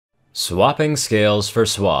Swapping Scales for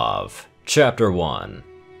Suave, Chapter 1.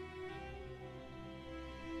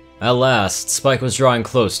 At last, Spike was drawing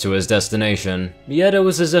close to his destination, yet it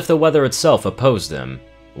was as if the weather itself opposed him.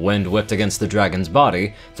 Wind whipped against the dragon's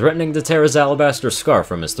body, threatening to tear his alabaster scarf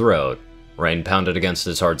from his throat. Rain pounded against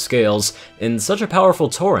his hard scales in such a powerful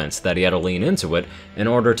torrent that he had to lean into it in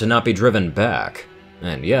order to not be driven back.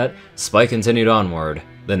 And yet, Spike continued onward,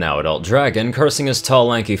 the now adult dragon cursing his tall,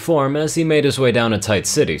 lanky form as he made his way down a tight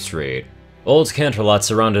city street. Old Canterlot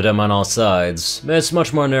surrounded him on all sides, its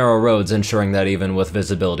much more narrow roads ensuring that even with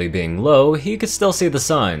visibility being low, he could still see the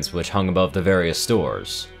signs which hung above the various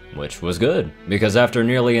stores. Which was good, because after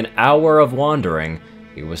nearly an hour of wandering,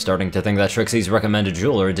 he was starting to think that Trixie's recommended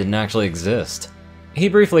jeweler didn't actually exist. He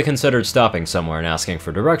briefly considered stopping somewhere and asking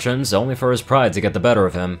for directions, only for his pride to get the better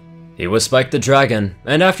of him. He was Spike the Dragon,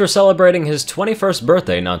 and after celebrating his 21st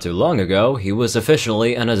birthday not too long ago, he was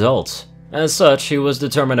officially an adult. As such, he was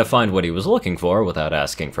determined to find what he was looking for without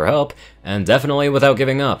asking for help, and definitely without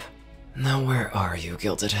giving up. Now where are you,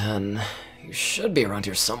 Gilded Hen? You should be around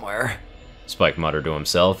here somewhere, Spike muttered to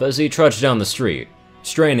himself as he trudged down the street.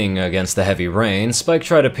 Straining against the heavy rain, Spike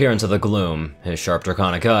tried to peer into the gloom, his sharp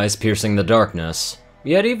draconic eyes piercing the darkness.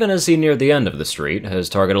 Yet even as he neared the end of the street, his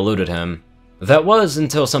target eluded him. That was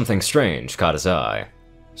until something strange caught his eye.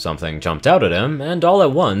 Something jumped out at him, and all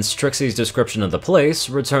at once, Trixie's description of the place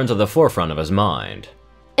returned to the forefront of his mind.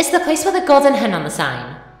 It's the place with a golden hen on the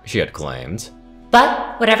sign, she had claimed.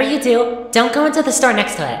 But, whatever you do, don't go into the store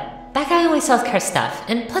next to it. That guy only sells cursed stuff,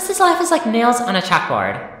 and plus his life is like nails on a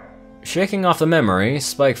chalkboard. Shaking off the memory,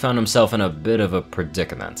 Spike found himself in a bit of a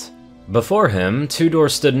predicament. Before him, two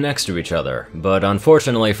doors stood next to each other, but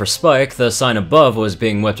unfortunately for Spike, the sign above was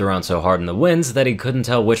being whipped around so hard in the wind that he couldn't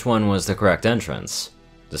tell which one was the correct entrance.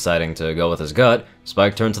 Deciding to go with his gut,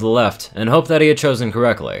 Spike turned to the left and hoped that he had chosen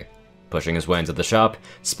correctly. Pushing his way into the shop,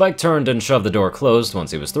 Spike turned and shoved the door closed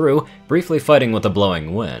once he was through, briefly fighting with the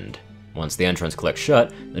blowing wind. Once the entrance clicked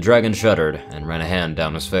shut, the dragon shuddered and ran a hand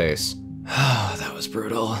down his face. That was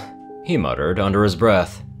brutal, he muttered under his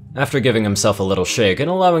breath. After giving himself a little shake and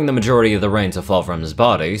allowing the majority of the rain to fall from his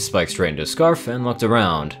body, Spike straightened his scarf and looked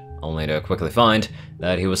around, only to quickly find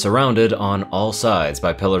that he was surrounded on all sides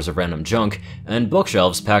by pillars of random junk and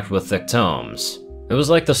bookshelves packed with thick tomes. It was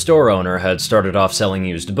like the store owner had started off selling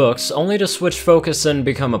used books, only to switch focus and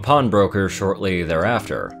become a pawnbroker shortly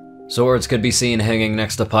thereafter. Swords could be seen hanging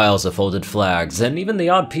next to piles of folded flags, and even the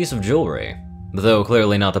odd piece of jewelry. Though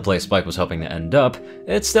clearly not the place Spike was hoping to end up,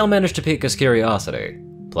 it still managed to pique his curiosity.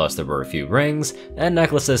 Plus there were a few rings and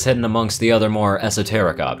necklaces hidden amongst the other more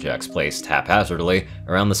esoteric objects placed haphazardly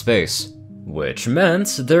around the space. Which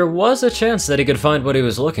meant there was a chance that he could find what he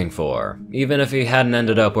was looking for, even if he hadn't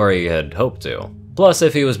ended up where he had hoped to. Plus,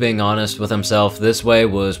 if he was being honest with himself, this way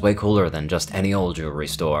was way cooler than just any old jewelry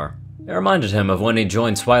store. It reminded him of when he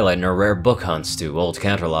joined Twilight in her rare book hunts to Old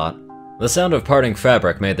Canterlot. The sound of parting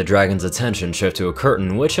fabric made the dragon's attention shift to a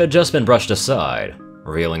curtain which had just been brushed aside,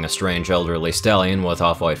 revealing a strange elderly stallion with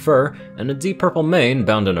off-white fur and a deep purple mane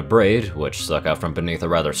bound in a braid, which stuck out from beneath a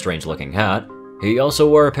rather strange-looking hat. He also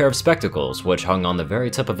wore a pair of spectacles, which hung on the very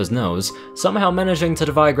tip of his nose, somehow managing to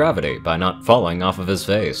defy gravity by not falling off of his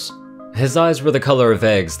face. His eyes were the color of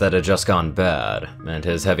eggs that had just gone bad, and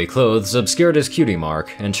his heavy clothes obscured his cutie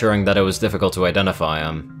mark, ensuring that it was difficult to identify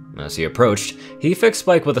him. As he approached, he fixed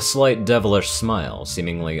Spike with a slight devilish smile,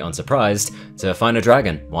 seemingly unsurprised to find a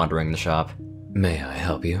dragon wandering the shop. May I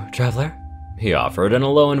help you, traveler? He offered in a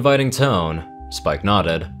low, inviting tone. Spike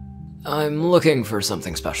nodded. I'm looking for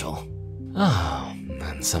something special. Oh,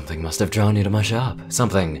 then something must have drawn you to my shop.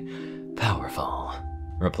 Something powerful,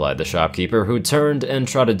 replied the shopkeeper, who turned and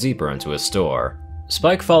trotted deeper into his store.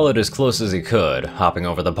 Spike followed as close as he could, hopping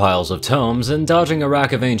over the piles of tomes and dodging a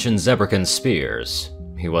rack of ancient Zebrakin spears.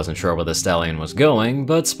 He wasn't sure where the stallion was going,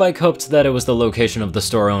 but Spike hoped that it was the location of the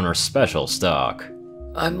store owner's special stock.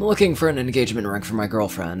 I'm looking for an engagement ring for my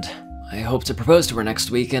girlfriend. I hope to propose to her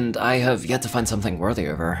next week, and I have yet to find something worthy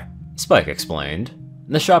of her, Spike explained.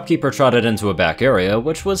 The shopkeeper trotted into a back area,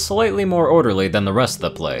 which was slightly more orderly than the rest of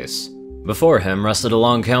the place. Before him rested a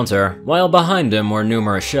long counter, while behind him were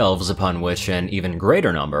numerous shelves upon which an even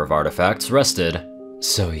greater number of artifacts rested.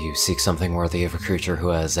 So you seek something worthy of a creature who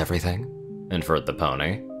has everything? Inferred the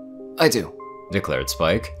pony. I do, declared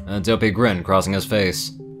Spike, a dopey grin crossing his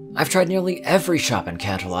face. I've tried nearly every shop in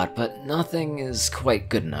Canterlot, but nothing is quite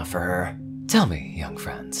good enough for her. Tell me, young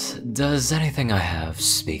friend, does anything I have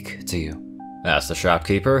speak to you? Asked the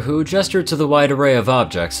shopkeeper, who gestured to the wide array of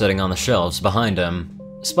objects sitting on the shelves behind him.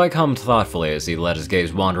 Spike hummed thoughtfully as he let his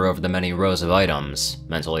gaze wander over the many rows of items,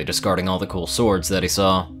 mentally discarding all the cool swords that he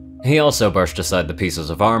saw. He also brushed aside the pieces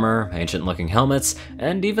of armor, ancient-looking helmets,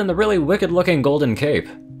 and even the really wicked-looking golden cape.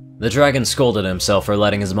 The dragon scolded himself for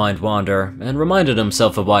letting his mind wander, and reminded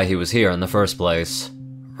himself of why he was here in the first place.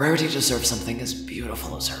 Rarity deserves something as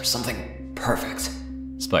beautiful as her, something perfect,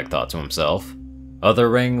 Spike thought to himself.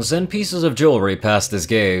 Other rings and pieces of jewelry passed his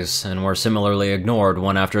gaze, and were similarly ignored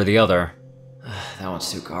one after the other. That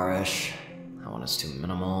one's too garish. That one is too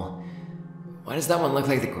minimal. Why does that one look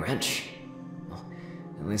like the Grinch? Well,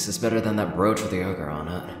 at least it's better than that brooch with the ogre on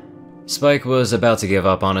it. Spike was about to give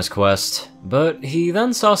up on his quest, but he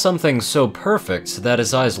then saw something so perfect that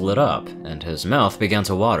his eyes lit up, and his mouth began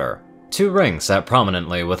to water. 2 rings sat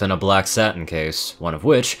prominently within a black satin case, one of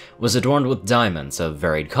which was adorned with diamonds of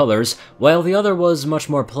varied colors, while the other was much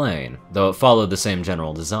more plain, though it followed the same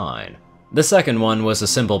general design. The second one was a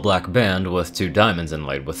simple black band with 2 diamonds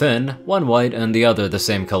inlaid within, one white and the other the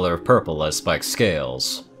same color of purple as Spike's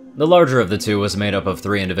scales. The larger of the 2 was made up of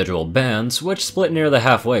 3 individual bands, which split near the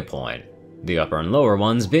halfway point, the upper and lower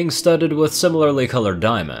ones being studded with similarly colored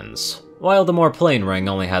diamonds. While the more plain ring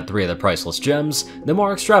only had 3 of the priceless gems, the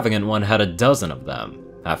more extravagant one had a dozen of them,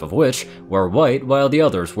 half of which were white while the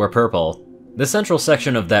others were purple. The central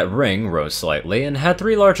section of that ring rose slightly and had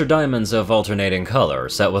 3 larger diamonds of alternating color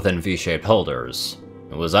set within V-shaped holders.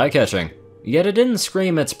 It was eye-catching, yet it didn't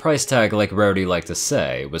scream its price tag like Rarity liked to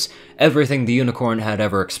say. It was everything the unicorn had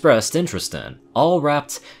ever expressed interest in, all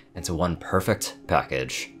wrapped into one perfect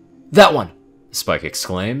package. That one! Spike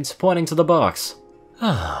exclaimed, pointing to the box.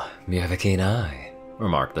 Ah, you have a keen eye,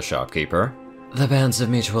 remarked the shopkeeper. The bands of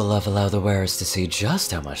mutual love allow the wearers to see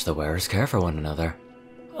just how much the wearers care for one another.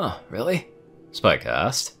 Oh, really? Spike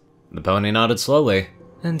asked. The pony nodded slowly.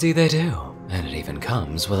 Indeed they do, and it even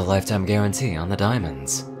comes with a lifetime guarantee on the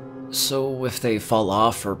diamonds. So if they fall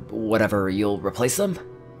off or whatever, you'll replace them?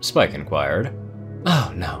 Spike inquired.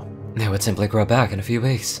 Oh, no. They would simply grow back in a few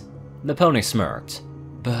weeks. The pony smirked.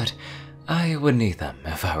 But I would need them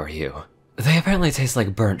if I were you. They apparently taste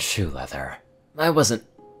like burnt shoe leather. I wasn't...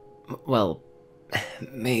 well,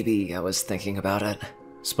 maybe I was thinking about it.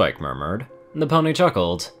 Spike murmured. The pony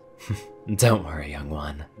chuckled. Don't worry, young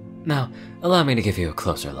one. Now, allow me to give you a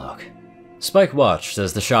closer look. Spike watched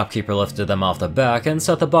as the shopkeeper lifted them off the back and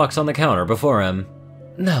set the box on the counter before him.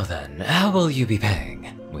 Now then, how will you be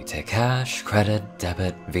paying? We take cash, credit,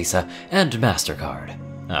 debit, Visa, and MasterCard,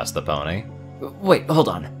 asked the pony. Wait, hold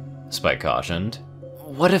on, Spike cautioned.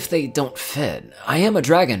 What if they don't fit? I am a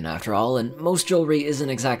dragon, after all, and most jewelry isn't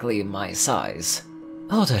exactly my size.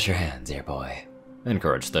 Hold out your hand, dear boy,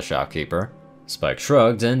 encouraged the shopkeeper. Spike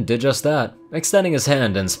shrugged and did just that, extending his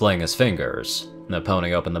hand and splaying his fingers. The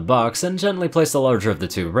pony opened the box and gently placed the larger of the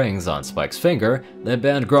 2 rings on Spike's finger, the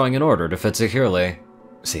band growing in order to fit securely.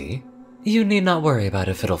 See? You need not worry about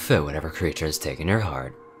if it'll fit whatever creature is taking your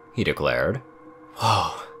heart, he declared.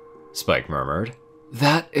 Whoa, Spike murmured.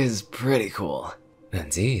 That is pretty cool.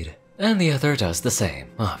 Indeed. And the other does the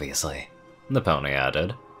same, obviously, the pony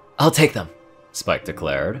added. I'll take them, Spike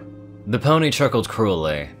declared. The pony chuckled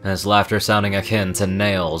cruelly, his laughter sounding akin to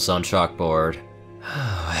nails on chalkboard.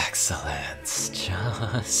 Oh, excellent.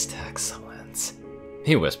 Just excellent,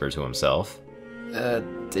 he whispered to himself.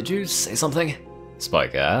 Did you say something?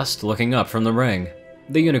 Spike asked, looking up from the ring.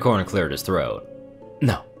 The unicorn cleared his throat.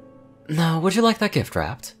 No. Now, would you like that gift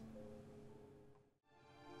wrapped?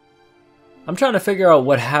 I'm trying to figure out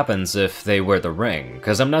what happens if they wear the ring,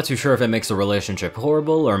 because I'm not too sure if it makes the relationship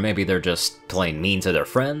horrible, or maybe they're just plain mean to their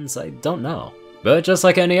friends, I don't know. But just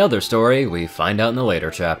like any other story, we find out in the later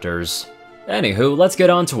chapters. Anywho, let's get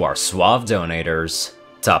on to our Suave donators.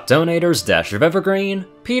 Top donators: Dash of Evergreen,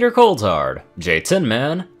 Peter Coulthard, J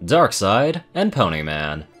Tinman, Darkside, and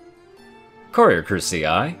Ponyman. CourierCruz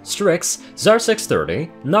CI, Strix,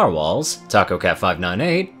 Zar630, Narwhals,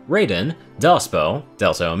 TacoCat598, Rayden, Dospo,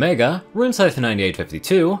 Delta Omega,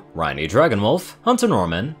 RuneScythe9852, Ryanny Dragonwolf, Hunter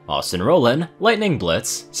Norman, Austin Roland, Lightning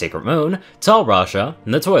Blitz, Secret Moon, Tal Rasha,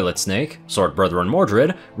 The Toilet Snake, Sword Brethren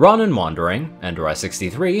Mordred, Ronin Wandering,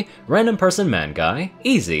 Enderai63, Random Person Man Guy,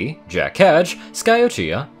 Easy, Jack Cadge,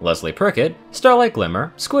 Skyochia, Leslie Prickett, Starlight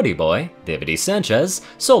Glimmer, Squiddy Boy, David E. Sanchez,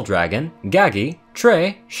 Soul Dragon, Gaggy,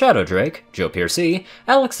 Trey, Shadow Drake, Joe Piercy,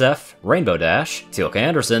 Alex F., Rainbow Dash, Teal'ca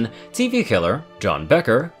Anderson, TV Killer, John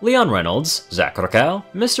Becker, Leon Reynolds, Zach Racal,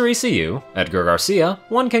 Mr. ECU, Edgar Garcia,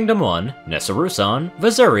 One Kingdom 1, Nessa Rusan,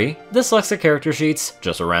 Vazuri, Dyslexic Character Sheets,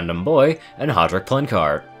 Just a Random Boy, and Hodrick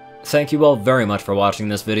Plencart. Thank you all very much for watching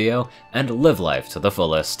this video, and live life to the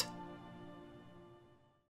fullest.